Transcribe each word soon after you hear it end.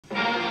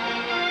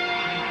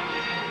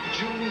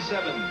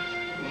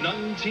27th,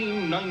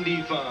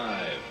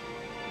 1995.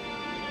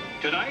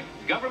 Tonight,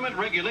 government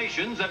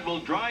regulations that will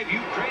drive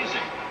you crazy.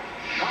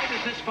 Why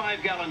does this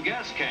 5-gallon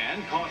gas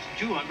can cost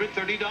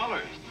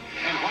 $230?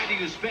 And why do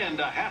you spend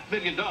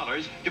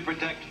 $500,000 to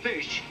protect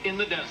fish in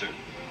the desert?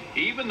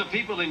 Even the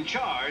people in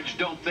charge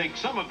don't think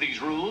some of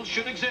these rules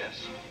should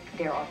exist.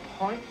 There are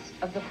parts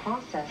of the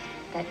process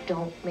that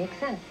don't make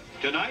sense.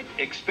 Tonight,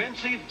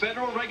 expensive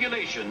federal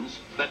regulations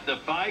that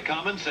defy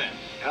common sense.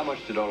 How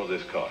much did all of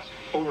this cost?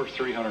 Over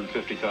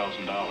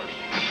 $350,000.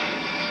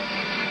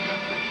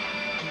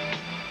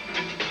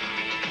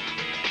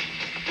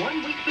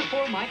 1 week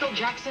before Michael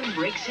Jackson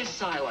breaks his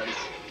silence,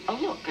 a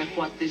look at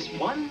what this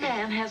one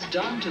man has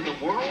done to the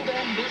world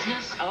and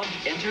business of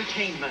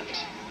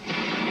entertainment.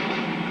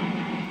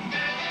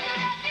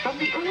 From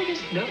the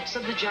earliest notes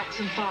of the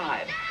Jackson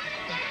 5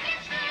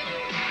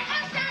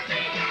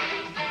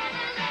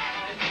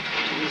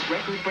 to his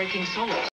record-breaking solo